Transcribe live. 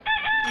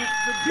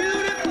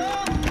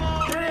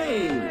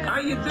Hey, how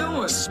you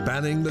doing?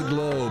 Spanning the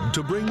globe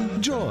to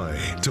bring joy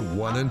to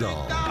one and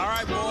all. All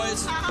right,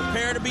 boys,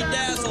 prepare to be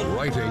dazzled.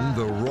 Righting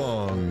the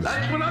wrongs.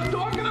 That's what I'm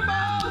talking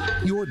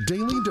about. Your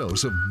daily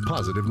dose of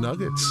positive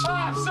nuggets. Oh,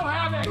 I'm so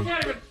happy I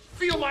can't even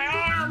feel my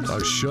arms.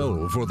 A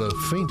show for the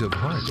faint of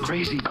heart.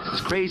 Crazy,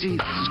 it's crazy,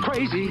 it's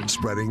crazy.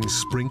 Spreading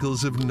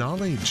sprinkles of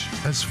knowledge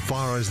as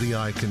far as the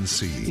eye can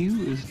see.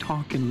 You is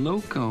talking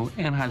loco,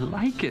 and I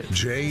like it.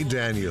 Jay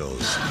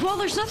Daniels. Well,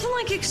 there's nothing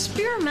like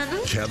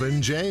experimenting.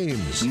 Kevin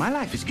James. My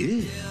life is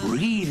good,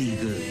 really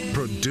good.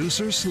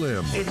 Producer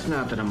Slim. It's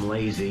not that I'm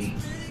lazy.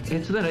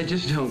 It's that I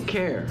just don't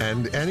care.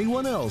 And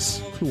anyone else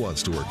who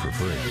wants to work for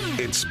free.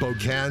 It's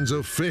Spokane's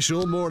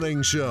official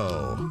morning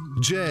show.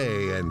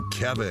 Jay and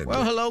Kevin.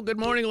 Well, hello, good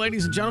morning,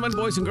 ladies and gentlemen,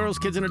 boys and girls,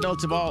 kids and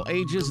adults of all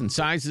ages and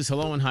sizes.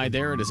 Hello and hi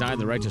there. It is I,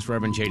 the Righteous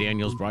Reverend Jay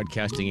Daniels,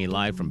 broadcasting a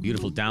live from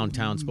beautiful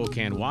downtown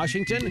Spokane,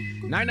 Washington.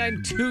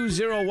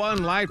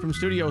 99201, live from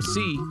Studio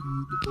C,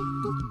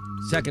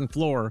 second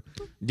floor,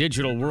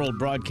 Digital World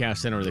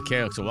Broadcast Center of the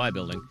KXOY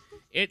building.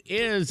 It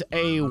is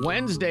a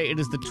Wednesday. It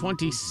is the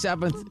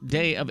 27th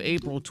day of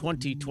April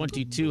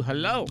 2022.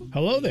 Hello.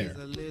 Hello there.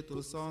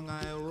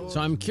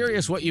 So I'm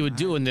curious what you would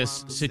do in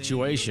this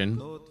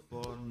situation.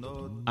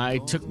 I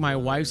took my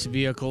wife's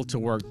vehicle to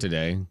work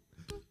today.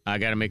 I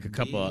got to make a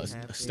couple of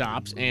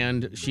stops,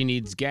 and she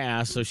needs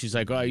gas. So she's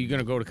like, oh, are you going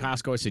to go to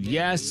Costco? I said,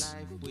 yes.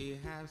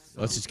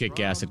 Let's just get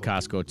gas at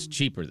Costco. It's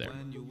cheaper there.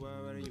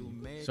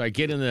 So I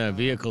get in the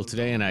vehicle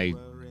today, and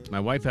my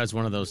wife has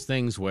one of those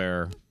things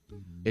where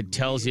it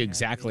tells you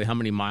exactly how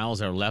many miles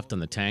are left on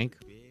the tank.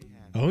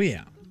 Oh,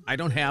 yeah. I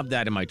don't have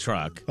that in my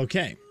truck.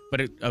 Okay.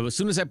 But as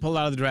soon as I pull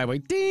out of the driveway,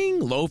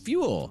 ding, low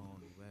fuel.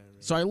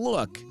 So I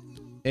look.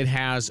 It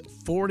has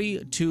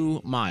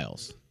 42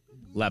 miles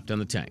left on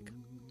the tank.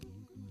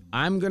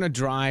 I'm going to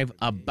drive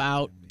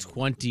about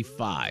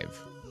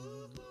 25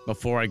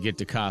 before I get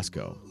to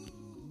Costco.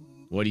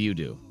 What do you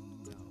do?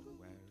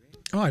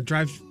 Oh,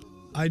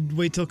 I'd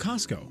wait till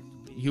Costco.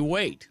 You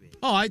wait.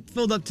 Oh, I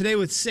filled up today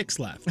with 6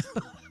 left.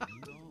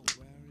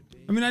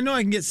 I mean, I know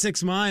I can get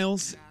 6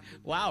 miles.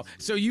 Wow.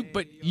 So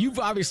you've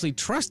obviously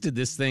trusted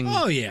this thing.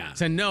 Oh, yeah.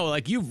 To know,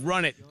 like, you've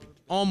run it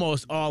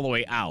almost all the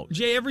way out.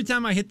 Jay, every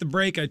time I hit the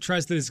brake, I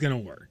trust that it's going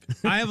to work.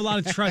 I have a lot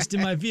of trust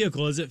in my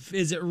vehicle. Is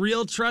it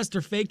real trust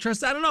or fake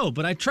trust? I don't know,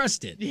 but I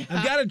trust it. Yeah.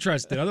 I've got to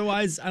trust it.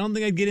 Otherwise, I don't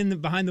think I'd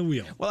get behind the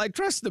wheel. Well, I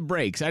trust the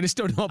brakes. I just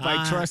don't know if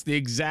I trust the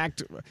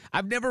exact.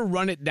 I've never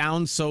run it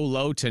down so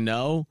low to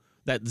know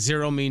that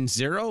 0 means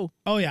 0.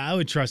 Oh, yeah, I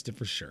would trust it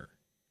for sure.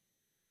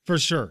 For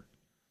sure.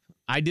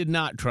 I did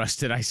not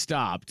trust it. I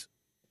stopped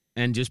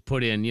and just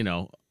put in,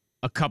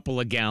 a couple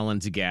of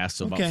gallons of gas,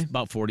 so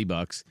about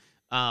 $40.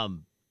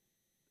 And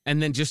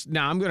then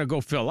now I'm going to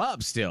go fill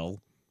up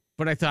still.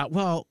 But I thought,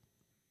 well,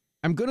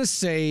 I'm going to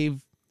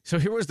save. So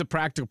here was the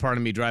practical part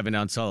of me driving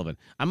down Sullivan.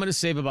 I'm going to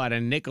save about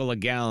 $0.05 a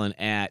gallon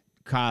at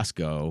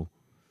Costco.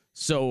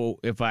 So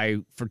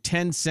for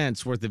 10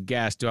 cents worth of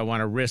gas, do I want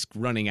to risk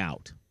running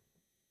out?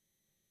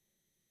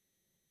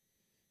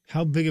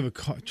 How big of a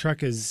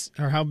truck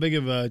how big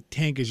of a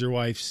tank is your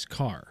wife's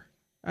car?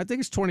 I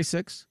think it's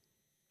 26.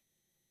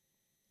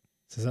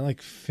 So is that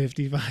like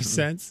 55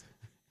 cents?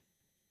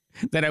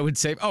 That I would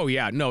save. Oh,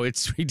 yeah. No,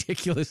 it's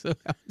ridiculous.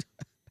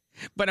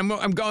 But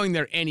I'm going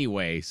there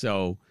anyway,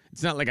 so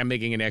it's not like I'm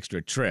making an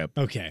extra trip.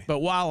 Okay. But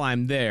while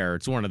I'm there,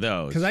 it's one of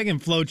those. Because I can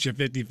float you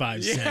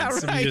 55 cents. Yeah,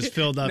 right. And we just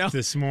filled up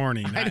this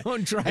morning. I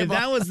don't drive.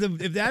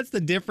 If that's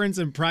the difference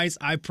in price,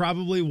 I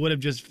probably would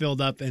have just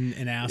filled up and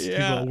asked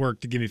people at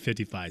work to give me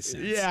 55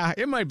 cents. Yeah,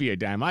 it might be a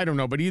dime. I don't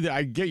know. But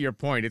I get your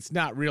point. It's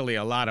not really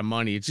a lot of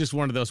money. It's just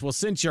one of those, well,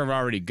 since you're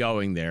already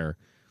going there,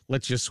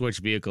 let's just switch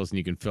vehicles and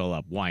you can fill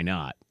up. Why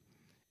not?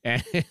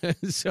 And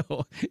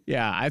so,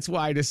 yeah, that's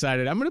why I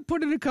decided I'm going to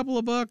put in a couple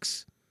of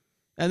bucks,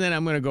 and then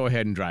I'm going to go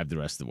ahead and drive the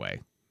rest of the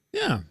way.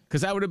 Yeah. Because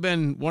that would have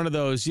been one of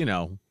those,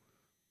 oh,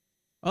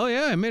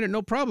 yeah, I made it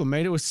no problem.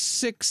 Made it with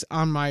 6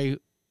 on my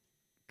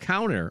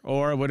counter,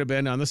 or it would have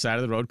been on the side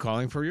of the road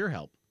calling for your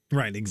help.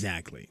 Right,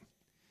 exactly.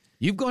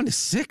 You've gone to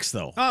 6,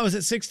 though. Oh, I was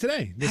at 6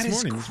 today. This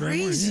morning. That is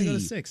crazy. I go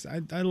to 6.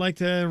 I like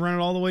to run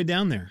it all the way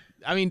down there.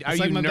 I mean, are it's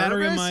like you my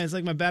nervous? Battery it's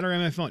like my battery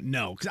on my phone.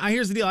 No, because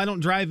here's the deal. I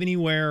don't drive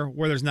anywhere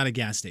where there's not a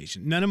gas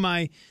station. None of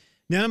my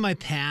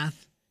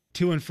path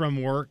to and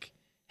from work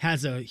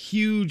has a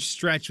huge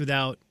stretch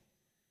without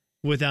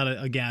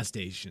a gas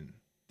station.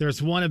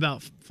 There's one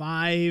about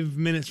 5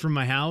 minutes from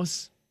my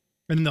house,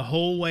 and the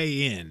whole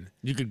way in,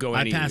 you could go.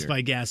 I pass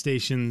by gas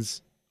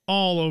stations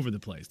all over the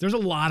place. There's a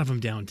lot of them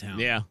downtown.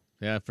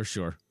 Yeah, for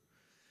sure.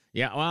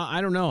 Yeah, well,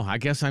 I don't know. I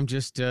guess I'm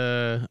just,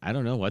 I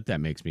don't know what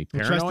that makes me.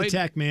 Paranoid? Trust the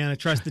tech, man. I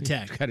trust the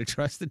tech. Got to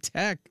trust the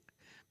tech.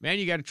 Man,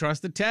 you got to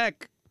trust the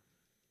tech.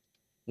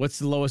 What's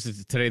the lowest?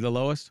 Is today the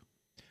lowest?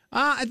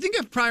 I think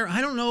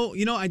I don't know.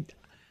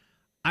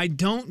 I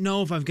don't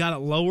know if I've got it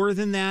lower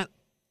than that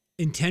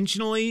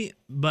intentionally,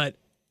 but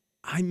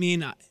I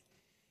mean,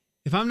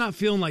 if I'm not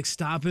feeling like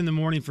stopping in the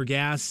morning for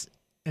gas,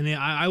 and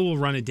I will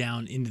run it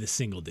down into the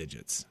single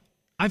digits.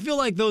 I feel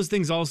like those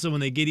things also, when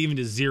they get even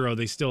to 0,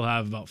 they still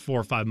have about 4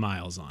 or 5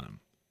 miles on them.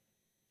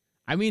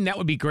 I mean, that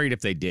would be great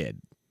if they did.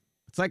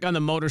 It's like on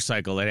the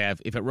motorcycle, they have,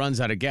 if it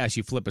runs out of gas,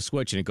 you flip a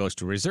switch and it goes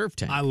to reserve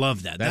tank. I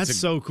love that. That's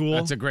so cool.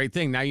 That's a great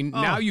thing.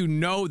 Now you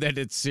know that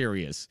it's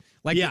serious.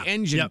 Like the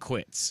engine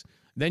quits.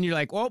 Then you're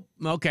like, well,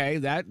 okay,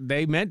 that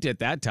they meant it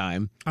that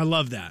time. I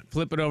love that.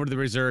 Flip it over to the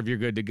reserve, you're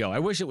good to go. I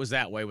wish it was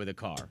that way with a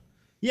car.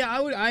 Yeah,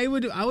 I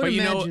would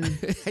imagine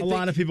a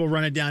lot of people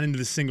run it down into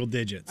the single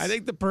digits. I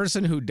think the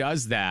person who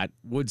does that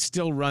would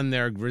still run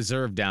their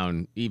reserve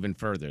down even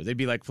further. They'd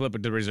be like, flip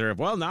it to reserve.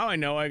 Well, now I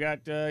know I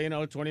got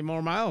 20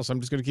 more miles.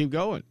 I'm just going to keep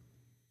going.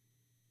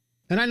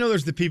 And I know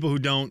there's the people who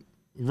don't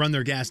run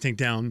their gas tank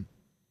down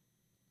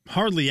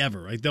hardly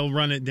ever. Like they'll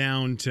run it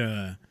down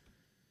to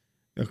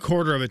a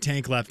quarter of a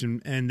tank left,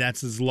 and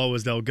that's as low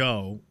as they'll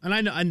go. And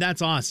I know, and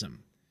that's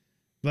awesome.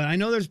 But I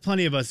know there's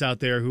plenty of us out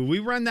there who we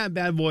run that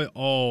bad boy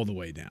all the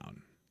way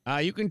down.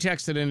 You can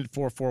text it in at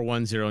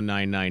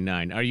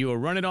 4410999. Are you a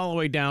run it all the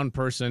way down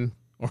person,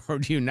 or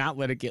do you not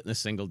let it get in the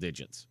single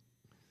digits?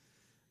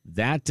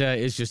 That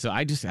is just,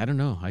 I don't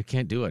know. I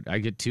can't do it. I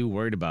get too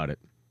worried about it.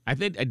 I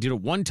think I did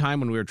it one time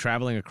when we were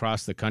traveling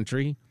across the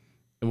country,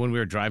 and when we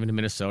were driving to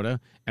Minnesota,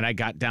 and I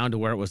got down to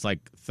where it was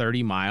like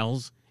 30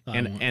 miles,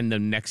 and the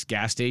next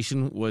gas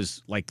station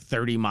was like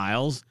 30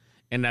 miles,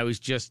 and I was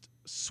just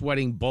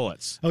sweating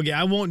bullets. Okay,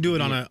 I won't do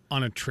it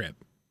on a trip.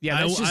 Yeah,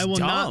 that's just I will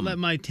dumb. not let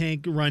my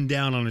tank run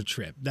down on a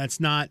trip. That's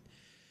not.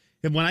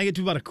 When I get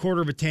to about a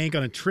quarter of a tank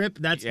on a trip,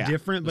 that's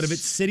different. But if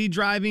it's city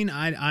driving,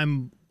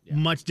 I'm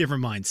much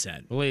different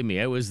mindset. Believe me,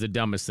 it was the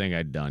dumbest thing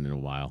I'd done in a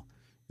while.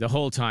 The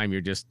whole time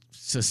you're just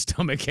a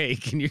stomach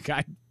ache, and you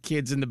got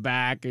kids in the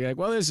back. And you're like,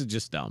 well, this is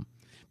just dumb.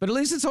 But at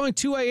least it's only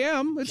 2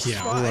 a.m. It's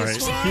fine. Right.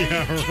 It's fine.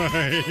 Yeah,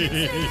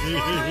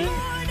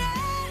 right.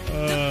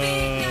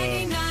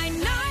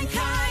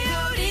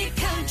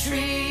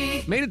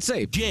 Made it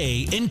safe.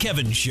 Jay and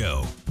Kevin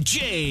Show.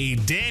 Jay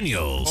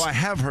Daniels. Oh, I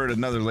have heard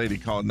another lady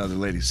call another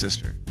lady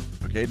sister.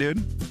 Okay,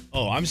 dude?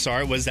 Oh, I'm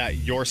sorry. Was that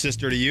your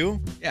sister to you?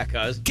 Yeah,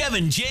 cuz.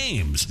 Kevin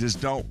James. Just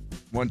don't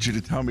want you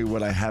to tell me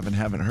what I haven't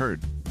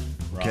heard.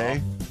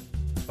 Okay?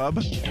 Bub?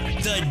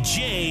 The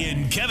Jay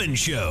and Kevin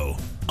Show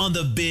on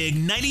the Big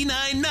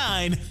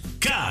 99.9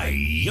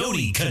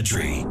 Coyote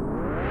Country.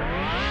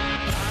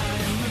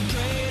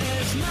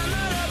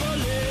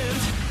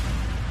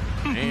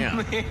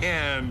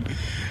 Man,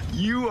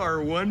 you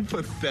are one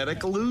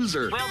pathetic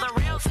loser. Will the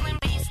real Slim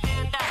B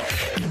stand up?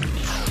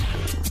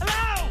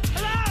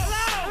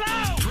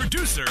 Hello!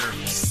 Producer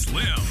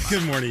Slim.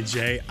 Good morning,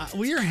 Jay.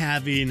 We are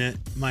having at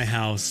my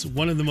house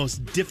one of the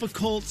most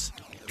difficult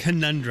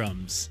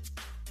conundrums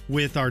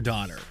with our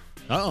daughter.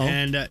 Uh-oh.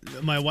 And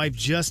my wife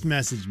just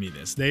messaged me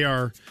this.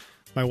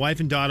 My wife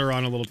and daughter are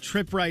on a little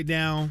trip right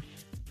now.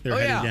 They're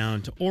headed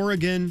down to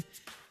Oregon.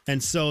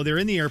 And so they're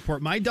in the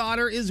airport. My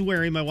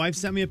wife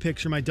sent me a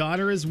picture. My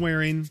daughter is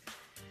wearing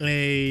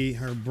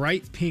her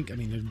bright pink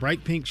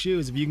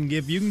shoes. If you can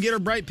get her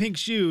bright pink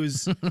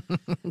shoes.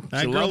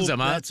 She loves them,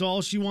 huh? That's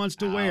all she wants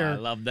to wear. I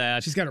love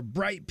that. She's got her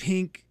bright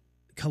pink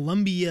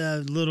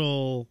Columbia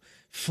little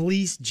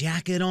fleece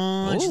jacket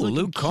on. Oh,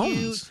 Luke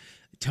Combs.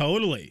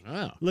 Totally.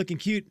 Wow. Looking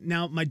cute.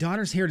 Now, my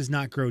daughter's hair does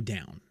not grow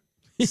down.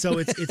 So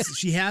it's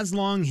she has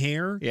long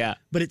hair. Yeah.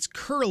 But it's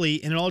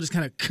curly and it all just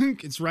kind of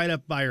it's right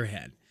up by her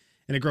head.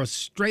 And it grows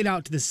straight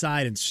out to the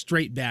side and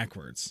straight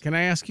backwards. Can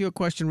I ask you a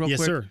question real quick?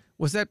 Yes, sir.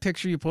 Was that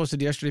picture you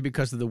posted yesterday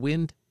because of the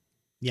wind?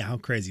 Yeah, how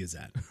crazy is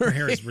that? Her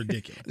hair is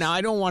ridiculous. Now,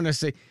 I don't want to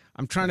say,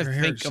 I'm trying to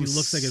think. She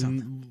looks like a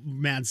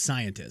mad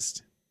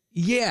scientist.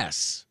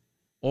 Yes.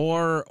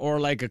 Or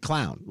like a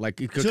clown. Like,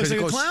 because looks it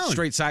like a goes clown.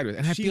 straight sideways.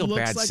 And I She feel looks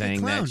bad like a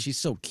saying clown. that. She's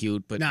so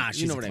cute, but Nah, you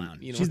she's know a what clown. I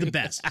mean. You know She's what I the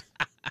mean? best.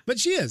 But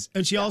she is.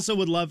 And she also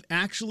would love,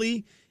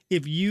 actually,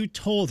 if you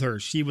told her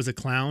she was a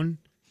clown,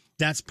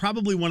 that's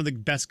probably one of the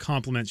best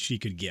compliments she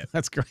could give.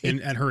 That's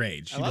great. At her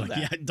age. She'd I love be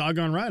like, that. yeah,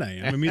 doggone right I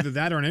am. I'm either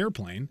that or an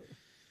airplane.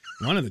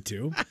 One of the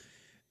two.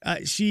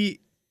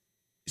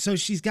 So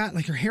she's got,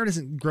 like, her hair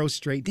doesn't grow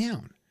straight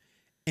down.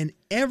 And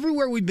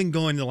everywhere we've been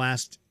going the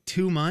last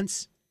 2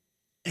 months,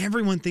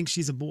 everyone thinks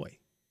she's a boy.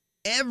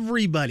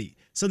 Everybody.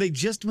 So they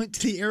just went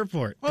to the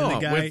airport. Oh, and the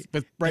guy,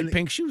 with bright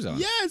pink shoes on.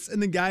 Yes.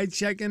 And the guy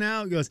checking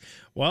out goes,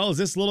 well, is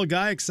this little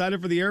guy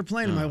excited for the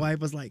airplane? And my wife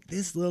was like,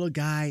 this little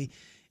guy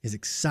is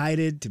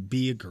excited to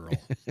be a girl.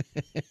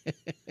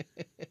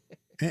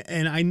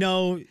 And I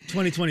know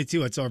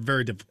 2022, it's all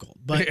very difficult.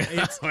 But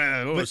it's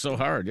it was so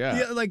hard,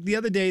 yeah. like the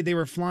other day they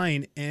were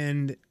flying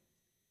and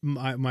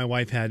my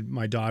wife had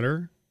my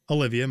daughter,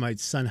 Olivia, my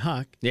son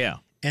Huck. Yeah.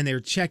 And they were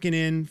checking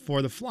in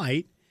for the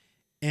flight.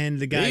 And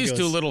the guy These goes,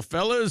 two little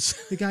fellas.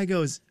 The guy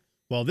goes,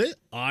 well,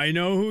 I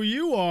know who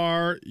you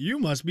are. You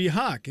must be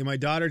Huck. And my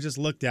daughter just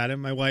looked at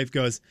him. My wife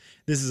goes,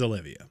 this is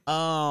Olivia.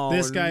 Oh,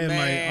 this guy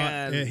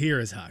man. here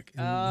is Huck.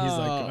 And he's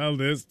like, oh,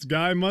 this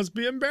guy must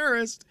be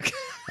embarrassed.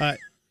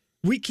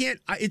 We can't,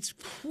 it's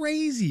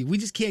crazy. We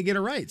just can't get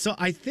it right. So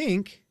I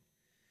think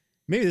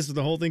maybe this is what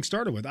the whole thing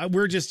started with.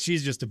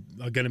 She's just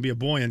going to be a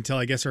boy until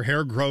I guess her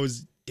hair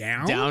grows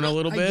down. Down a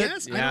little bit? I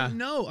guess. Yeah. I don't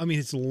know. I mean,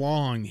 it's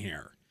long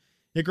hair.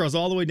 It grows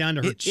all the way down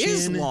to her chin. It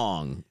is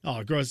long. Oh,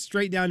 it grows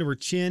straight down to her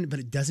chin, but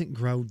it doesn't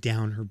grow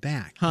down her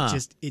back. Huh.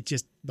 It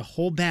just the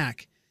whole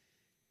back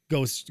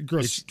grows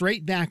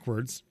straight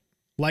backwards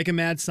like a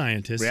mad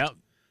scientist. Yep.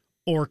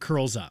 Or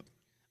curls up.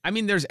 I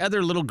mean, there's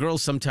other little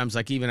girls sometimes,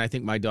 like even I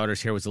think my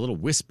daughter's hair was a little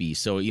wispy.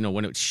 So,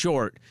 when it's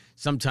short,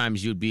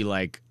 sometimes you'd be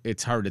like,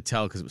 it's hard to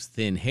tell because it was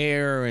thin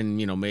hair and,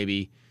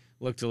 maybe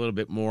looked a little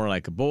bit more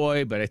like a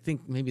boy. But I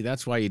think maybe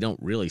that's why you don't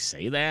really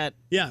say that.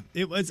 Yeah,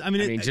 it was.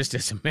 Just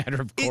as a matter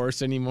of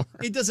course anymore.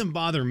 It doesn't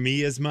bother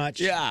me as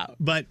much. Yeah.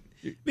 But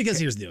because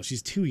here's the deal.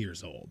 She's 2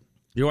 years old.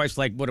 Your wife's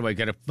like, what do I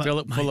got to fill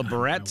it full of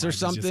barrettes or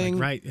something?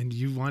 Right. And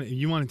you want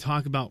to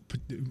talk about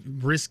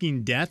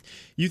risking death?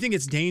 You think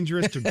it's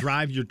dangerous to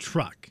drive your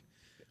truck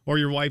or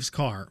your wife's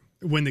car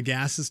when the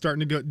gas is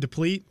starting to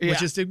deplete? Yeah.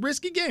 Which is a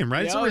risky game,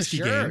 right? It's a risky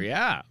game.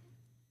 Yeah.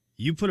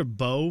 You put a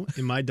bow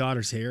in my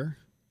daughter's hair,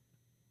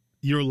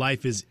 your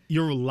life is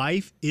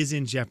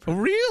in jeopardy.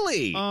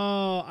 Really?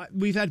 Oh,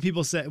 we've had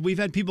people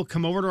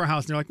come over to our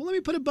house and they're like, well, let me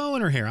put a bow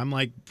in her hair. I'm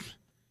like,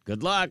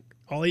 good luck.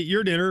 I'll eat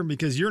your dinner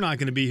because you're not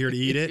going to be here to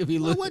eat it.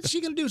 Well, what's she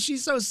going to do?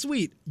 She's so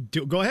sweet.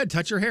 Go ahead,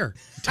 touch her hair.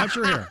 Touch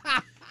her hair.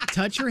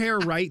 Touch her hair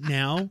right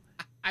now.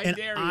 I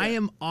dare you. I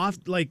am off.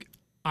 Like,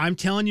 I'm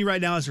telling you right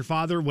now, as her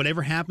father,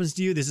 whatever happens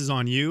to you, this is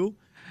on you.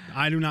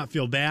 I do not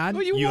feel bad.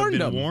 Well, you have warned been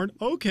them. warned.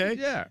 Okay.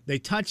 Yeah. They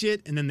touch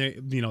it, and then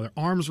their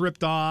arms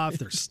ripped off.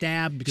 They're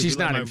stabbed. Because She's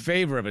not in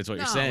favor of it, is what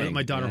you're we saying. let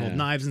my daughter hold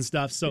knives and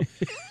stuff. So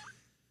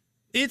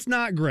it's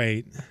not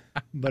great,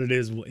 but it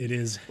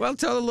is. Well,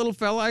 tell the little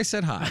fella I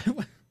said hi.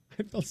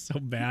 I feel so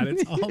bad.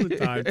 It's all the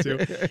time, too.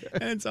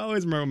 And it's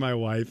always where my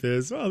wife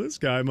is. Oh, this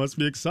guy must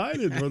be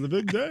excited for the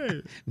big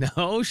day.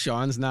 No,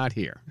 Sean's not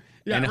here.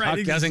 Yeah, and right,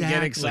 Huck doesn't get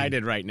exactly.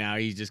 excited right now.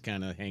 He's just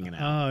kind of hanging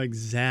out. Oh,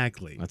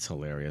 exactly. That's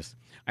hilarious.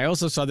 I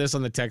also saw this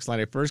on the text line.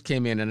 I first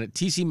came in, and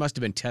TC must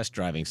have been test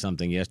driving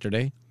something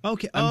yesterday.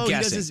 Okay. I'm he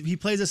guessing. he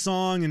plays a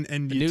song,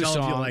 and you New tell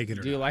song. him if you like it or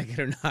not. Do you like it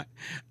or not?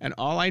 And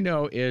all I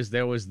know is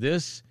there was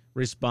this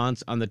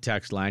response on the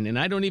text line, and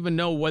I don't even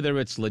know whether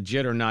it's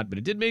legit or not, but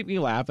it did make me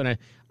laugh. And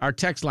our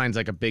text line's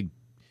like a big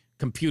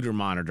computer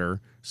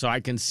monitor, so I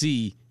can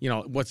see,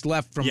 what's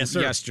left from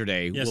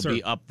yesterday will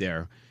be up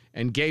there.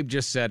 And Gabe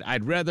just said,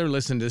 I'd rather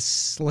listen to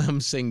Slim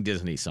sing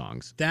Disney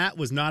songs. That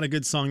was not a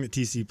good song that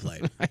TC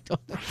played. I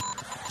don't know.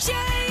 Jay,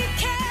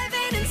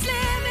 Kevin, and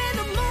Slim in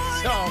the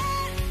morning.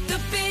 The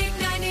big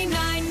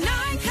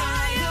 99.9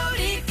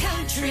 Coyote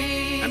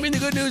Country. I mean, the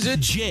good news is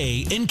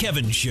Jay and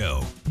Kevin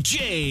Show.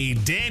 Jay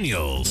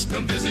Daniels.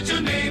 Come visit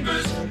your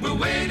neighbors. We're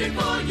waiting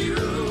for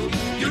you.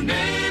 Your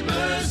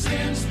neighbors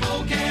in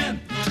Spokane.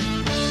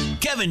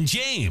 Kevin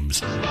James.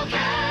 Spokane.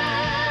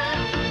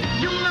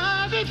 You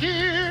love it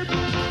here.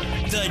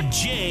 The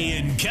Jay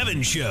and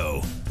Kevin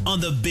Show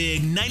on the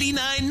big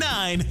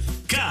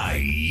 99.9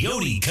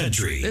 Coyote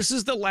Country. This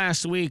is the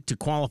last week to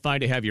qualify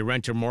to have your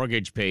rent or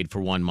mortgage paid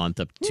for 1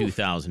 month up to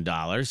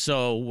 $2,000.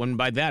 So when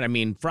by that I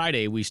mean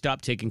Friday, we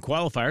stopped taking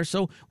qualifiers.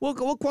 So we'll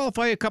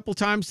qualify a couple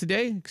times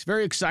today. It's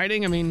very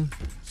exciting. I mean,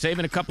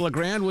 saving a couple of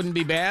grand wouldn't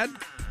be bad.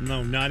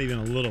 No, not even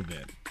a little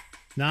bit.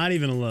 Not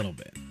even a little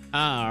bit.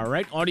 All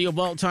right, audio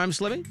vault time,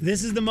 Slimmy.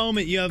 This is the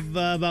moment. You have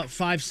about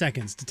 5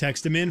 seconds to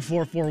text them in,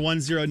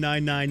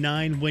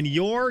 4410999. When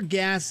your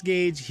gas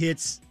gauge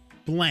hits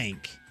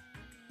blank,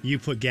 you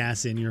put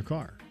gas in your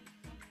car.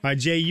 All right,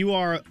 Jay, you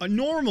are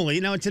normally,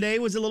 now today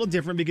was a little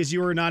different because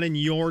you were not in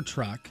your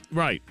truck.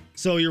 Right.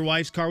 So your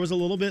wife's car was a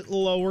little bit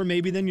lower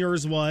maybe than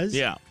yours was.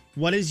 Yeah.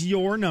 What is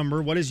your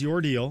number? What is your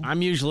deal?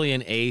 I'm usually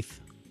an eighth.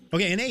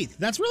 Okay, an eighth.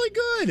 That's really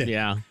good.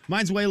 Yeah.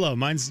 Mine's way low.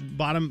 Mine's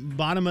bottom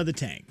of the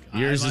tank.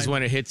 Yours is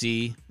when it hits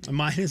E.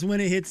 Mine is when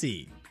it hits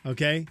E.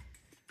 Okay?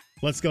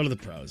 Let's go to the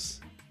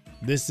pros.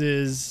 This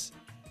is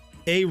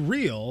a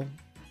real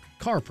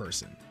car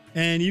person.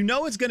 And you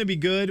know it's going to be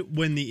good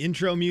when the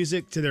intro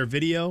music to their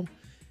video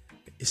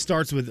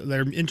starts with,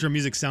 their intro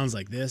music sounds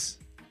like this.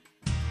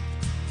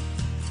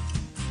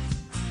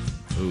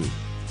 Ooh.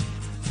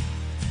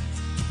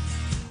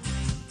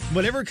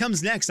 Whatever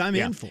comes next, I'm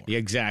in for.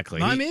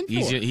 Exactly. I'm in for.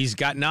 He's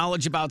got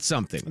knowledge about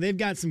something. They've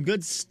got some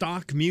good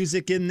stock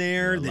music in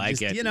there.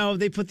 It. You know,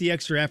 they put the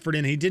extra effort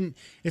in.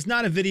 It's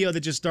not a video that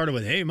just started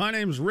with, hey, my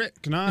name's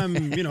Rick, and I'm,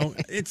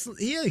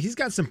 he's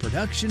got some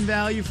production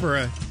value for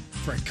a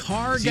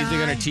car He's guy. either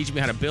going to teach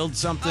me how to build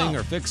something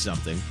or fix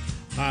something.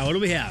 All right, what do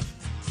we have?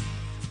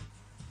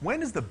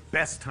 When is the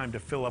best time to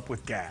fill up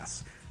with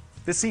gas?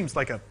 This seems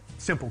like a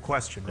simple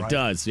question, right? It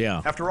does,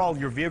 yeah. After all,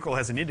 your vehicle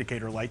has an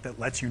indicator light that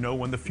lets you know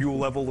when the fuel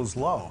level is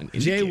low.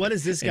 Jay, what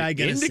is this guy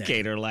going to say?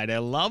 Indicator light. I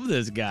love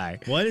this guy.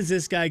 What is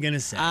this guy going to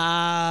say?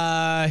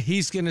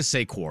 He's going to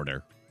say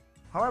quarter.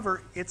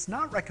 However, it's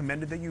not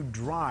recommended that you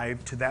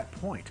drive to that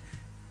point.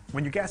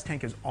 When your gas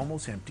tank is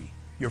almost empty,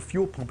 your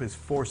fuel pump is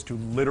forced to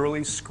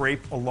literally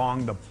scrape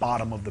along the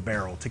bottom of the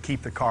barrel to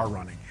keep the car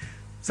running.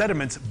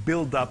 Sediments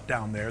build up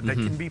down there that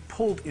can be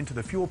pulled into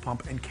the fuel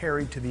pump and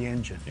carried to the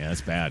engine. Yeah,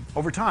 that's bad.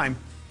 Over time,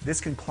 This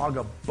can clog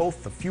up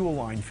both the fuel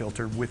line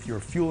filter with your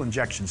fuel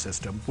injection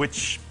system,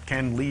 which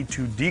can lead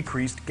to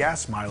decreased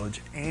gas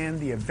mileage and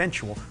the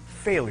eventual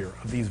failure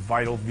of these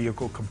vital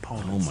vehicle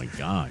components. Oh my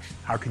gosh.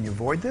 How can you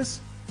avoid this?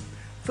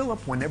 Fill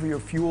up whenever your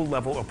fuel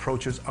level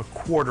approaches a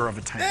quarter of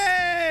a tank.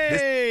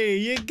 Hey,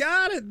 you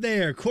got it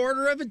there.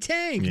 Quarter of a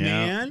tank,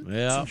 man.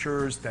 This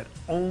ensures that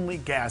only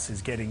gas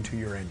is getting to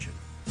your engine.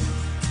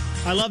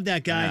 I love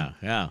that guy.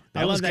 Yeah.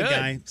 I love that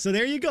guy. So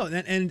there you go.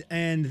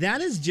 And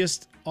that is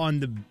just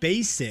on the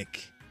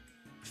basic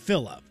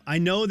fill up. I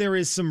know there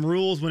is some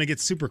rules when it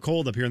gets super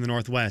cold up here in the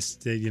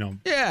Northwest.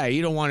 Yeah,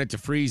 you don't want it to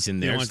freeze in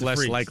there. don't It's want it to less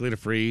freeze. likely to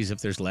freeze if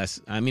there's less.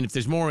 I mean, if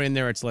there's more in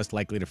there, it's less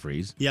likely to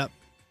freeze. Yep.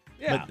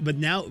 Yeah. But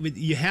now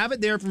you have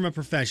it there from a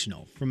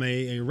professional, from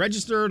a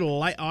registered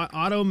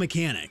auto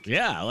mechanic.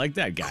 Yeah, I like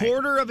that guy.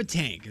 Quarter of a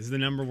tank is the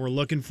number we're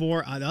looking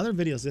for. The other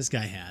videos this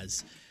guy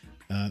has,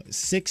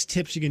 6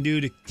 tips you can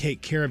do to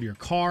take care of your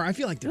car. I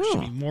feel like there should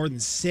be more than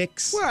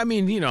 6. Well, I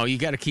mean, you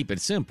got to keep it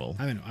simple.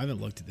 I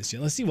haven't looked at this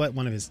yet. Let's see what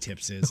one of his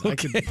tips is.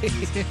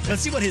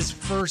 Let's see what his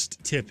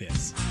first tip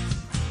is.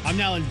 I'm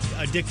now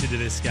addicted to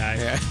this guy.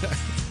 Yeah.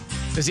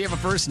 Does he have a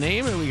first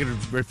name and we can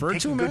refer to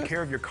Taking him? good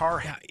care of your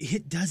car. Yeah, he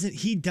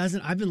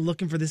doesn't. I've been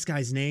looking for this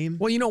guy's name.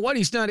 Well, you know what?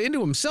 He's not into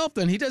himself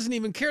then. He doesn't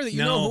even care that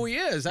you know who he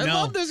is. I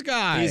love this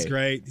guy. He's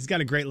great. He's got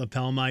a great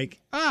lapel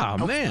mic. Oh,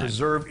 Helps man.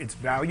 preserve its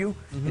value,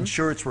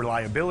 ensure its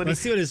reliability. Let's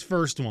see what his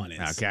first one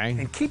is. Okay.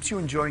 And keeps you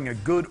enjoying a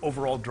good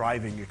overall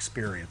driving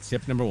experience.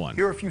 Tip number 1.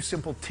 Here are a few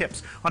simple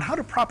tips on how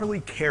to properly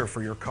care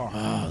for your car.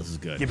 Oh, this is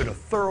good. Give it a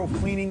thorough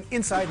cleaning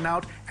inside and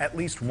out at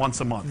least once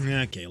a month.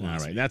 Okay, All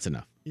right, that's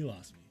enough. You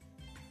lost me.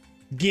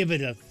 Give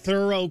it a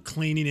thorough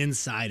cleaning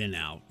inside and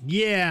out.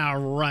 Yeah,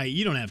 right.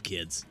 You don't have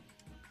kids.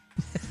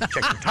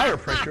 Check your tire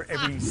pressure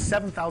every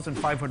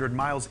 7,500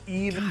 miles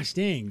even. Gosh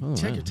dang.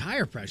 Check your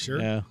tire pressure.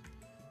 Yeah.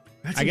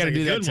 That I got to seems do like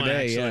a that good one,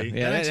 today. actually.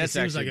 Yeah, That actually that's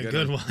seems actually like a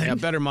good one. Yeah,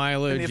 better And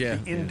mileage. if Yeah.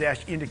 the in-dash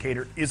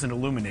indicator isn't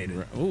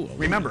illuminated.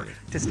 Remember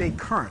to stay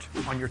current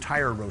on your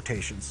tire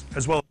rotations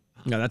as well.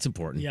 No, that's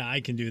important. Yeah, I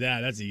can do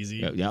that. That's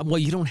easy. Yeah. Well,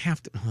 you don't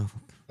have to.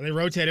 They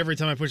rotate every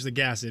time I push the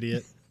gas,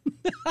 idiot.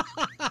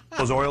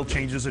 Those oil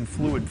changes and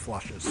fluid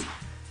flushes.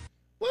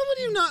 What would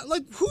you not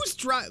like? Who's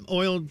driving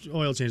oil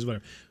changes,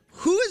 whatever?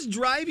 Who is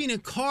driving a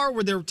car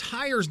where their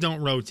tires don't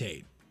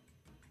rotate?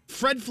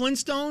 Fred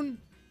Flintstone?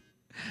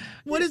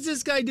 What does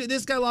this guy do?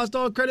 This guy lost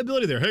all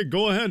credibility there. Hey,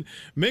 go ahead.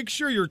 Make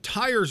sure your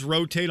tires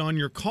rotate on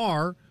your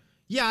car.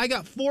 Yeah, I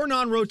got 4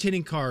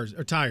 non-rotating cars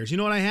or tires. You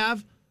know what I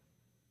have?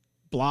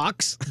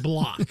 Blocks?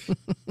 Block.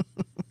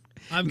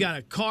 I've got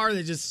a car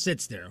that just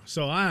sits there.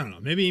 So I don't know.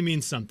 Maybe he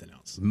means something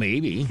else.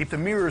 Maybe. Keep the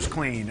mirrors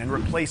clean and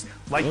replace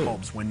light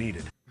bulbs when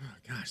needed. Oh,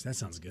 gosh, that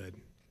sounds good.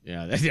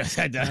 Yeah, That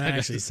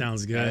actually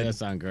sounds good. Yeah, that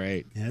sounds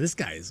great. Yeah, this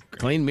guy is great.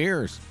 Clean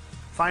mirrors.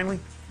 Finally,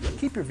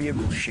 keep your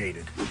vehicle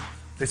shaded.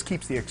 This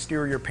keeps the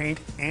exterior paint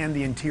and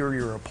the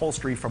interior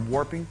upholstery from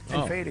warping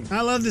and fading.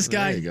 I love this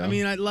guy. There you go. I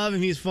mean, I love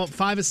him. He's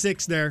 5 of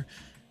 6 there.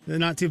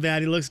 Not too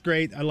bad. He looks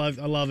great. I love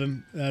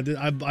him.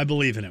 I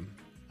believe in him.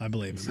 I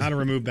believe him. How to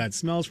remove bad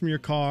smells from your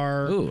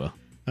car. Ooh.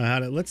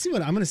 Let's see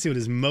what I'm going to see what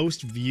his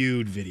most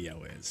viewed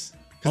video is.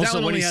 Because that Also,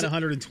 one when only he had sa-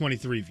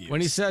 123 views. When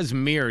he says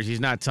mirrors, he's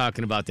not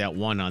talking about that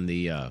one on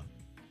the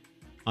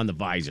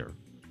visor.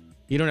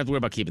 You don't have to worry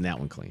about keeping that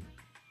one clean.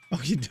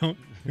 Oh, you don't?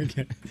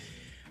 Okay.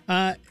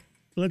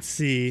 Let's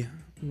see.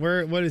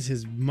 What is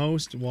his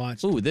most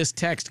watched? Ooh, this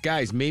text,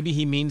 guys, maybe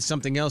he means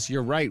something else.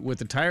 You're right. With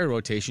the tire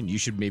rotation, you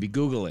should maybe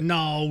Google it.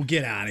 No,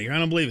 get out of here. I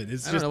don't believe it.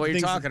 It's I just don't know what you're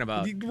things- talking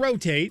about.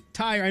 Rotate.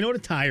 Tire. I know what a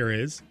tire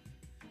is.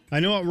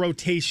 I know what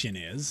rotation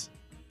is.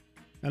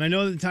 And I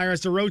know that the tire has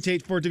to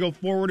rotate for it to go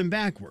forward and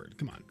backward.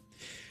 Come on.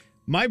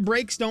 My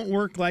brakes don't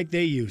work like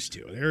they used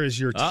to. There is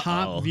your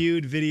top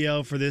viewed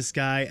video for this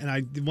guy.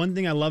 And one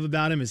thing I love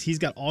about him is he's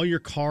got all your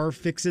car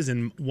fixes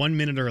in 1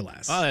 minute or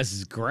less. Oh, this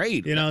is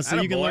great. You know, so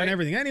you can Attaboy. learn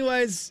everything.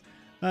 Anyways,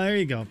 there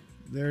you go.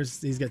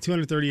 He's got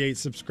 238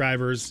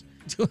 subscribers.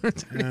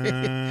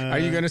 Are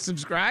you going to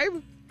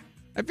subscribe?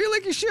 I feel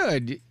like you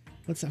should.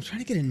 I'm trying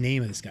to get a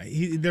name of this guy.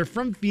 They're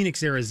from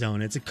Phoenix,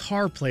 Arizona. It's a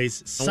car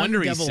place. No Sun wonder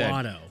he Devil said.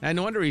 Auto.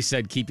 No wonder he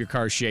said keep your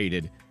car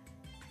shaded.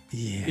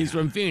 Yeah. He's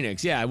from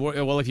Phoenix. Yeah.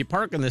 Well, if you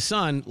park in the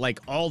sun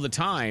like all the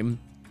time,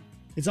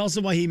 It's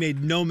also why he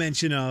made no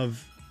mention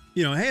of,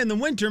 hey, in the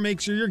winter, make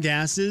sure your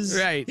gas is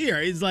Right. here.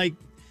 It's like,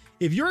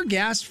 if your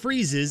gas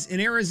freezes in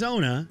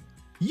Arizona,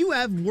 you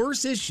have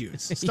worse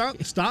issues.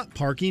 Stop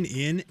parking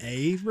in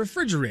a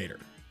refrigerator.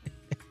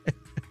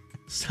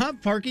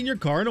 Stop parking your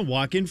car in a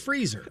walk-in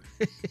freezer.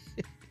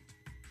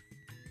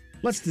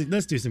 Let's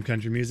do some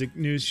country music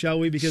news, shall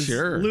we? Because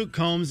Sure. Luke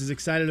Combs is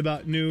excited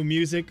about new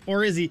music,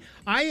 or is he?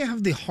 I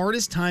have the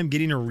hardest time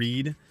getting a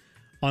read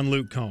on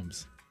Luke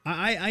Combs.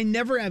 I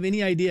never have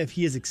any idea if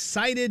he is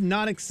excited,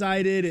 not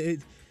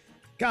excited.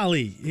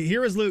 Golly,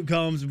 here is Luke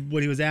Combs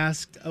when he was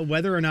asked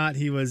whether or not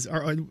he was,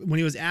 or when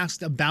he was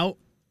asked about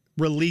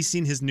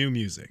releasing his new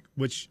music,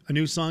 which a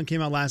new song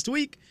came out last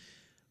week.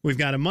 We've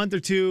got a month or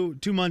 2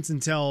 months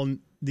until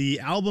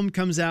the album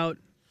comes out.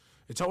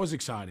 It's always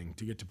exciting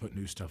to get to put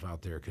new stuff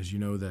out there because you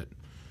know that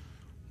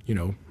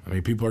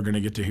people are going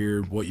to get to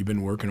hear what you've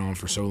been working on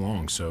for so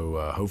long.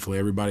 So hopefully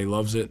everybody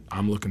loves it.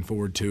 I'm looking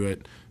forward to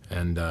it,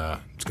 and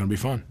it's going to be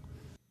fun.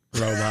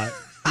 Robot.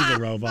 He's a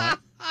robot.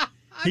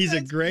 He's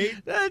a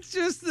great. That's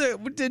just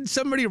did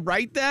somebody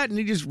write that and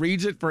he just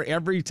reads it for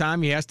every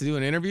time he has to do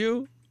an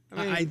interview?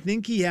 I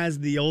think he has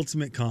the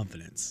ultimate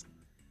confidence.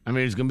 I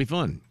mean, it's going to be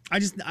fun.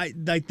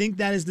 I think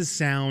that is the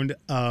sound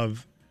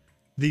of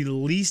the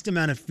least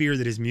amount of fear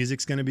that his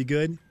music's going to be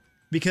good.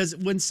 Because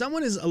when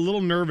someone is a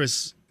little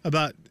nervous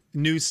about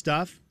new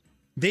stuff,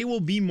 they will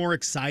be more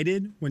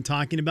excited when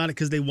talking about it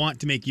because they want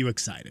to make you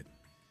excited.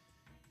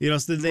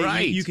 So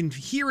you can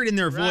hear it in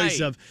their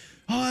voice of,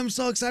 oh, I'm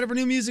so excited for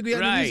new music. We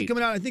have new music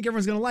coming out. I think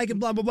everyone's going to like it,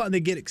 blah, blah, blah. And they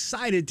get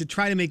excited to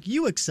try to make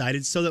you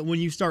excited so that when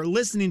you start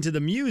listening to the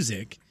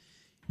music,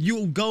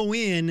 you'll go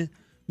in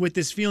with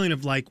this feeling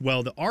of like,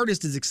 well, the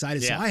artist is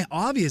excited, so I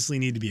obviously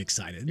need to be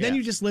excited. Then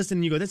you just listen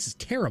and you go, this is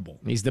terrible.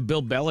 He's the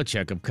Bill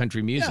Belichick of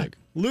country music.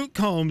 Yeah. Luke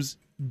Combs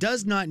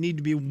does not need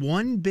to be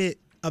one bit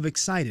of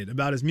excited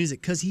about his music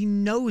because he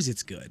knows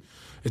it's good.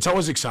 It's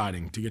always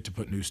exciting to get to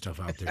put new stuff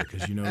out there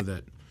because you know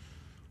that,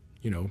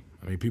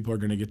 people are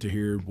going to get to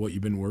hear what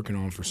you've been working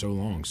on for so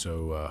long.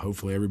 So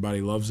hopefully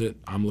everybody loves it.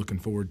 I'm looking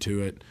forward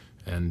to it,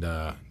 and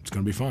it's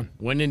going to be fun.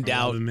 When in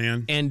doubt,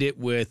 end it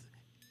with,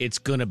 it's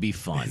going to be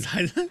fun.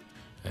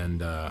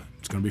 And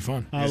it's going to be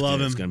fun. I love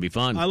him. It's going to be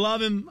fun. I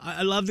love him.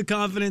 I love the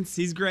confidence.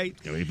 He's great.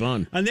 It's going to be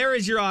fun. And there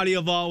is your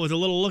audio vault with a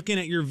little looking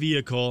at your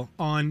vehicle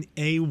on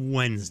a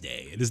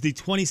Wednesday. It is the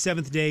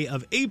 27th day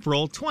of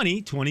April,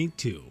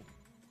 2022.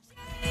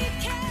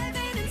 Kevin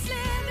and Slim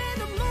in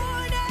the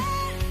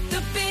morning.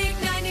 The big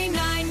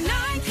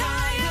 99.9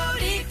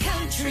 Coyote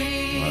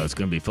Country. Well, it's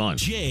going to be fun.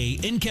 Jay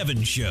and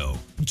Kevin Show.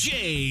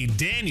 Jay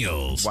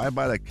Daniels. Why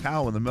buy the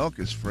cow when the milk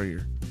is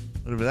freer?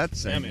 Whatever that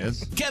saying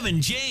is.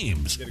 Kevin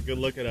James. Get a good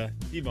look at a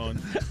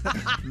T-bone.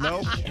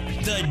 Nope.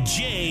 The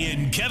Jay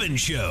and Kevin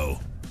Show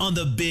on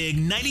the big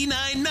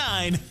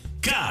 99.9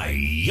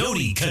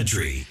 Coyote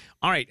Country.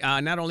 All right,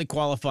 not only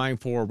qualifying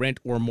for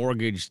rent or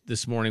mortgage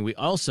this morning, we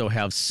also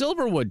have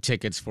Silverwood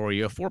tickets for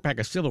you, a 4-pack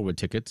of Silverwood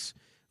tickets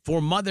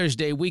for Mother's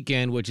Day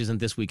weekend, which isn't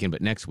this weekend,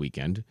 but next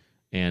weekend,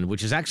 and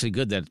which is actually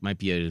good that it might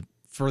be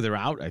further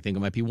out. I think it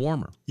might be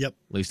warmer. Yep.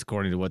 At least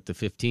according to what the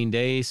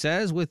 15-day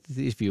says,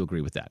 if you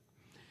agree with that.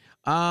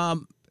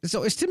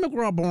 So is Tim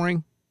McGraw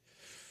boring?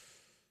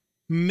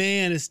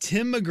 Man, is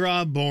Tim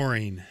McGraw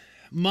boring?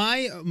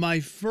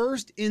 My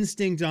first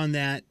instinct on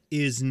that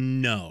is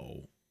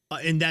no.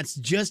 And that's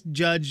just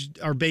judged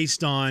or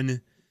based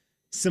on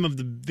some of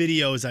the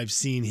videos I've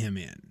seen him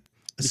in.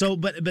 So,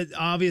 but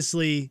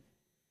obviously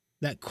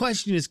that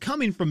question is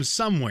coming from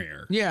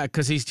somewhere. Yeah,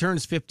 because he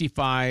turns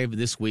 55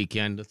 this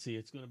weekend. Let's see,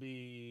 it's going to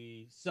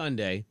be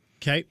Sunday.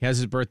 Okay. He has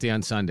his birthday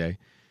on Sunday.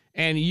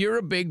 And you're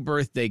a big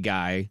birthday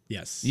guy.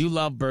 Yes. You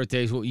love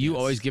birthdays. Well, you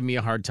always give me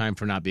a hard time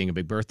for not being a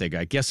big birthday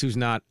guy. Guess who's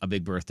not a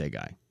big birthday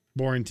guy?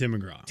 Boring Tim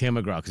McGraw. Tim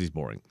McGraw, because he's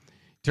boring.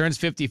 Turns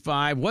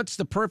 55. What's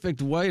the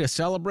perfect way to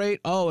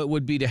celebrate? Oh, it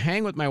would be to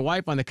hang with my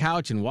wife on the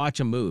couch and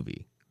watch a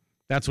movie.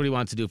 That's what he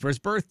wants to do for his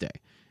birthday.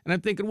 And I'm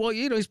thinking, well,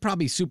 he's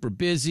probably super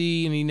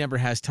busy and he never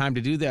has time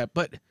to do that.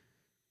 But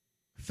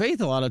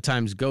Faith a lot of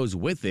times goes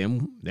with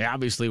him. They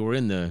obviously were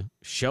in the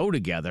show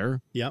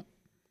together. Yep.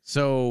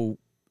 So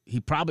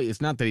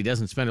it's not that he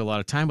doesn't spend a lot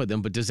of time with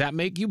them, but does that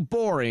make you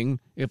boring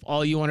if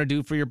all you want to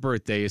do for your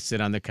birthday is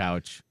sit on the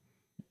couch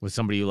with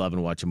somebody you love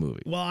and watch a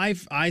movie? Well,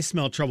 I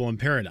smell trouble in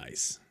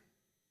paradise,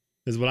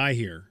 is what I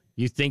hear.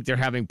 You think they're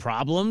having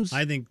problems?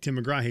 I think Tim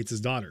McGraw hates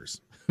his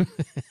daughters.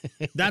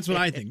 That's what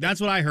I think. That's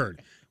what I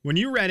heard. When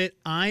you read it,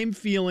 I'm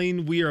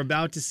feeling we are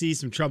about to see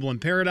some trouble in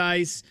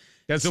paradise.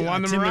 Doesn't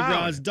want them Tim around.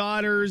 McGraw's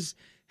daughters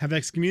have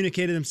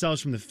excommunicated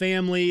themselves from the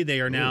family.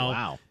 They are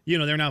now,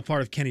 they're now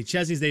part of Kenny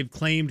Chesney's. They've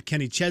claimed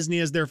Kenny Chesney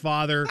as their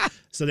father,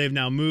 so they've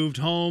now moved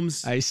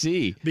homes. I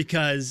see.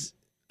 Because,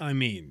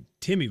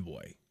 Timmy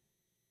boy,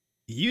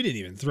 you didn't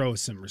even throw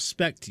some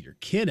respect to your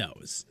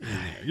kiddos in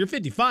there. You're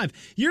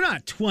 55. You're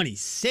not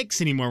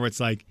 26 anymore where it's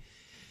like,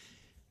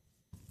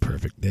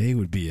 perfect day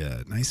would be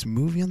a nice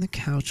movie on the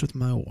couch with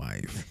my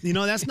wife.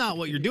 That's not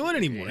what you're doing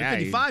anymore. At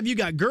 55, you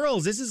got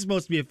girls. This is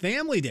supposed to be a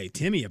family day.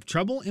 Timmy, of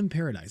trouble in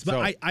paradise.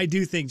 But I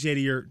do think, Jay,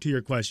 to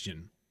your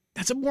question,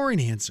 that's a boring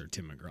answer,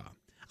 Tim McGraw.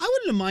 I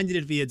wouldn't have minded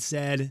if he had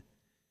said,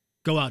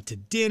 go out to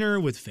dinner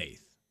with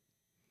Faith.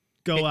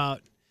 Go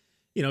out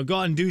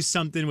and do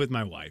something with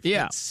my wife.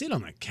 Yeah. But sit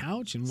on the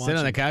couch and watch. Sit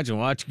on the couch and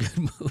watch a good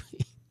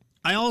movie.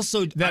 I'm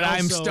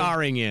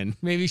starring in.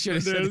 Maybe you should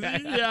have said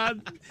that. Yeah.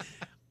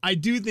 I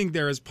do think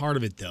there is part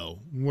of it, though,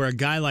 where a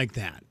guy like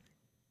that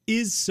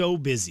is so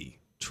busy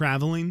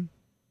traveling,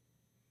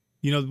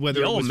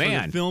 whether it was for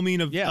the filming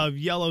of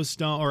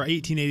Yellowstone or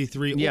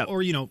 1883,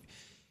 or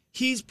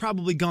he's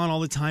probably gone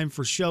all the time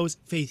for shows.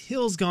 Faith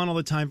Hill's gone all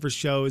the time for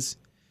shows.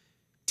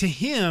 To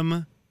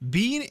him,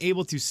 being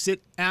able to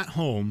sit at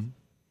home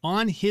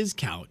on his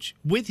couch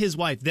with his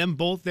wife, them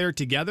both there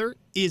together,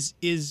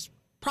 is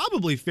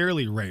probably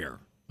fairly rare.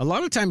 A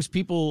lot of times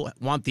people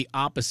want the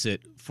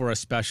opposite for a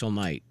special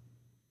night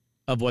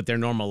of what their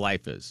normal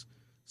life is.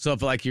 So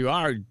if like you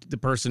are the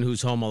person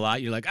who's home a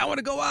lot, you're like, I want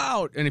to go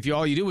out. And if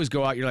all you do is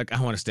go out, you're like,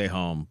 I want to stay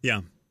home. Yeah.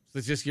 So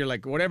it's just, you're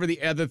like, whatever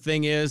the other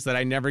thing is that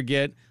I never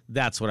get,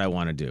 that's what I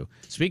want to do.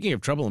 Speaking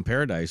of Trouble in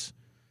Paradise,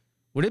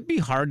 would it be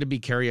hard to be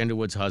Carrie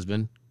Underwood's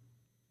husband?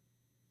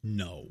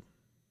 No.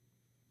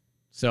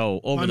 So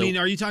are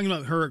you talking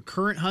about her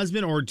current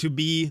husband or to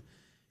be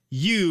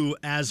you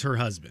as her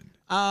husband?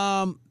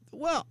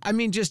 Well, I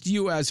mean, just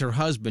you as her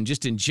husband,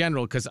 just in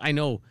general, because I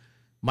know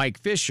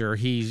Mike Fisher,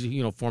 he's,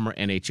 former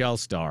NHL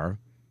star,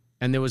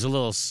 and there was a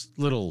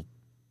little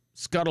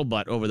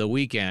scuttlebutt over the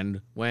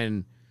weekend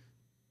when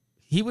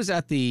he was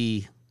at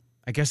I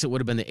guess it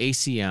would have been the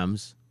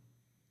ACMs,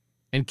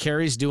 and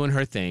Carrie's doing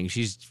her thing.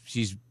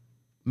 She's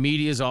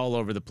media's all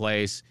over the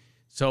place.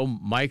 So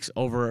Mike's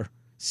over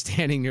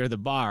standing near the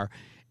bar,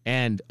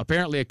 and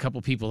apparently a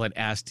couple people had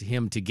asked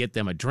him to get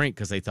them a drink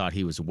because they thought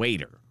he was a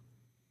waiter,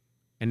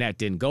 and that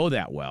didn't go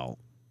that well.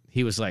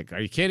 He was like, are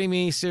you kidding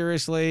me?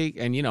 Seriously?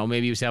 And,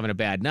 maybe he was having a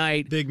bad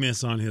night. Big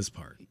miss on his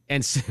part.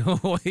 And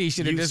so he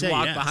should have just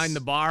walked behind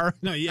the bar.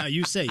 No, yeah,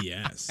 you say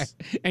yes.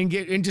 and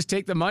just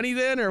take the money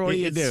then? Or what do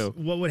you do?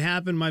 What would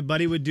happen, my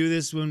buddy would do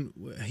this when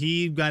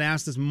he got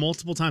asked this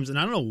multiple times. And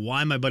I don't know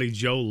why my buddy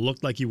Joe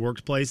looked like he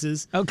worked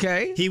places.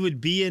 Okay. He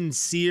would be in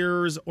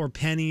Sears or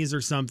Penny's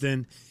or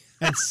something.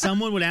 And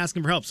someone would ask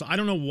him for help. So I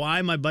don't know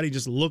why my buddy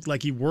just looked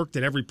like he worked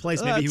at every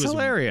place. Maybe he was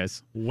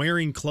hilarious.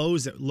 Wearing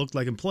clothes that looked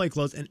like employee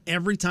clothes. And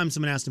every time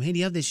someone asked him, hey, do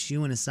you have this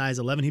shoe in a size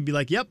 11? He'd be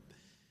like, yep.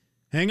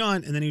 Hang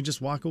on. And then he would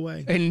just walk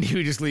away. And he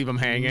would just leave him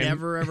hanging.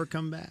 Never, ever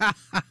come back.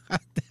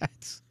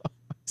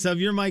 So if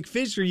you're Mike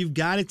Fisher, you've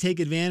got to take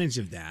advantage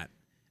of that.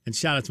 And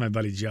shout out to my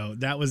buddy Joe.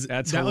 That was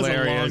a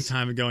long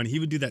time ago. And he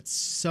would do that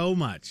so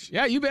much.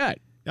 Yeah, you bet.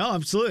 Oh,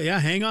 absolutely. Yeah,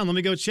 hang on. Let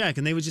me go check.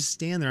 And they would just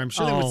stand there. I'm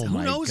sure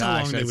who knows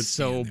how long they would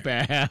stand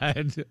there.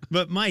 Bad.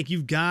 But Mike,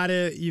 you've got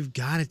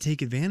to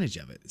take advantage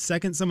of it.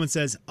 Second, someone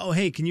says, "Oh,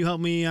 hey, can you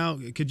help me out?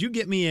 Could you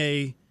get me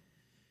a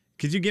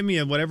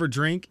whatever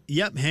drink?"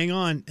 Yep, hang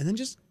on. And then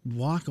just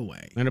walk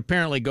away. And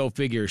apparently, go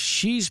figure,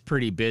 she's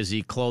pretty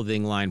busy.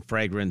 Clothing line,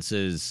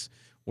 fragrances,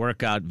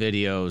 workout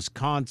videos,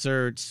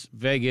 concerts,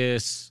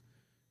 Vegas,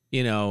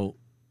 and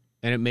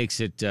it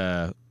makes it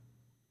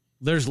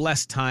there's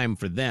less time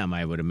for them,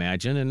 I would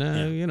imagine. And,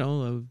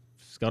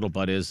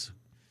 scuttlebutt is,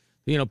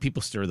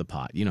 people stir the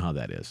pot. You know how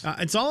that is.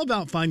 It's all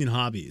about finding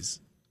hobbies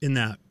in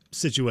that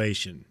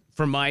situation.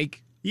 For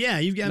Mike? Yeah,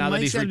 you've got now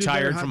that he's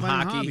retired from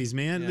hockey. Hobbies,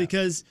 man,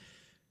 because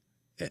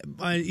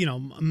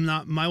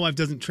my wife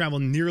doesn't travel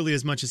nearly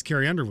as much as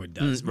Carrie Underwood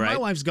does. Right. My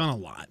wife's gone a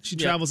lot. She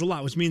travels a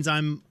lot, which means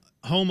I'm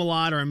home a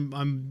lot, or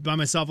I'm by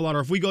myself a lot, or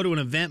if we go to an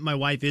event, my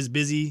wife is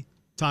busy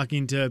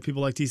talking to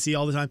people like TC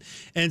all the time.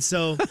 And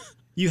so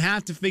you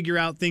have to figure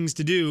out things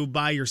to do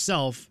by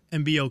yourself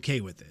and be okay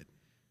with it.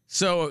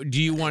 So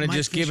do you want to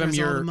just give him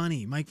all the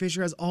money? Mike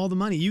Fisher has all the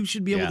money. You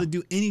should be able to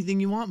do anything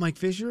you want, Mike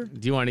Fisher.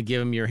 Do you want to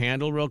give him your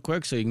handle real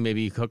quick so you can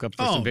maybe hook up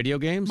for some video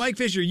games? Mike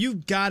Fisher,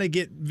 you've got to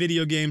get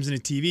video games and a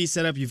TV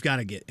set up. You've got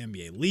to get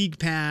NBA League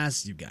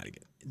Pass. You've got to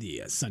get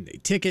the Sunday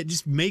ticket.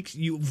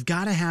 You've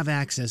got to have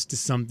access to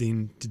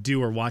something to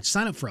do or watch.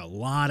 Sign up for a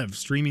lot of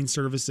streaming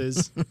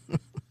services.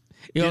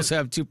 You also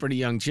have two pretty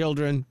young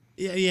children.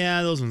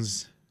 Yeah, those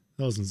ones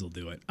will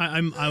do it.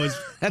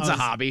 That's a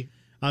hobby.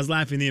 I was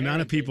laughing the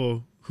amount of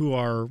people who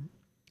are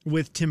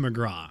with Tim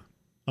McGraw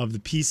of the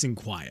Peace and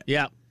Quiet.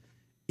 Yeah.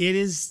 It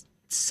is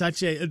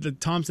such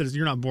Tom says,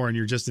 you're not boring,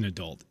 you're just an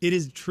adult. It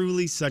is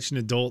truly such an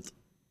adult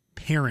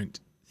parent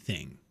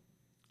thing.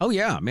 Oh,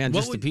 yeah, man,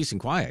 the Peace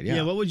and Quiet, yeah.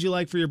 Yeah, what would you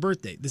like for your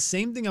birthday? The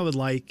same thing I would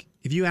like,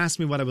 if you asked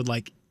me what I would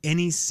like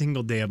any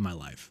single day of my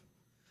life,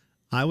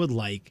 I would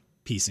like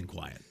peace and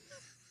quiet.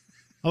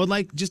 I would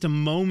like just a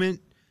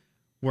moment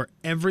where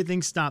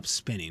everything stops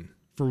spinning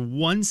for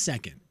 1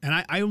 second.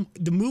 And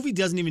the movie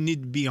doesn't even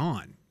need to be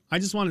on. I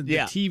just wanted the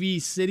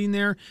TV sitting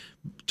there,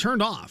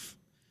 turned off.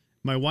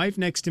 My wife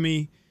next to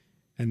me,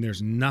 and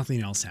there's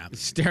nothing else happening.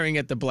 Staring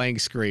at the blank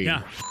screen.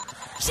 Yeah.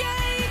 Jay,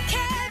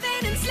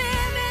 Kevin, and Slim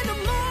in the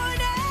morning.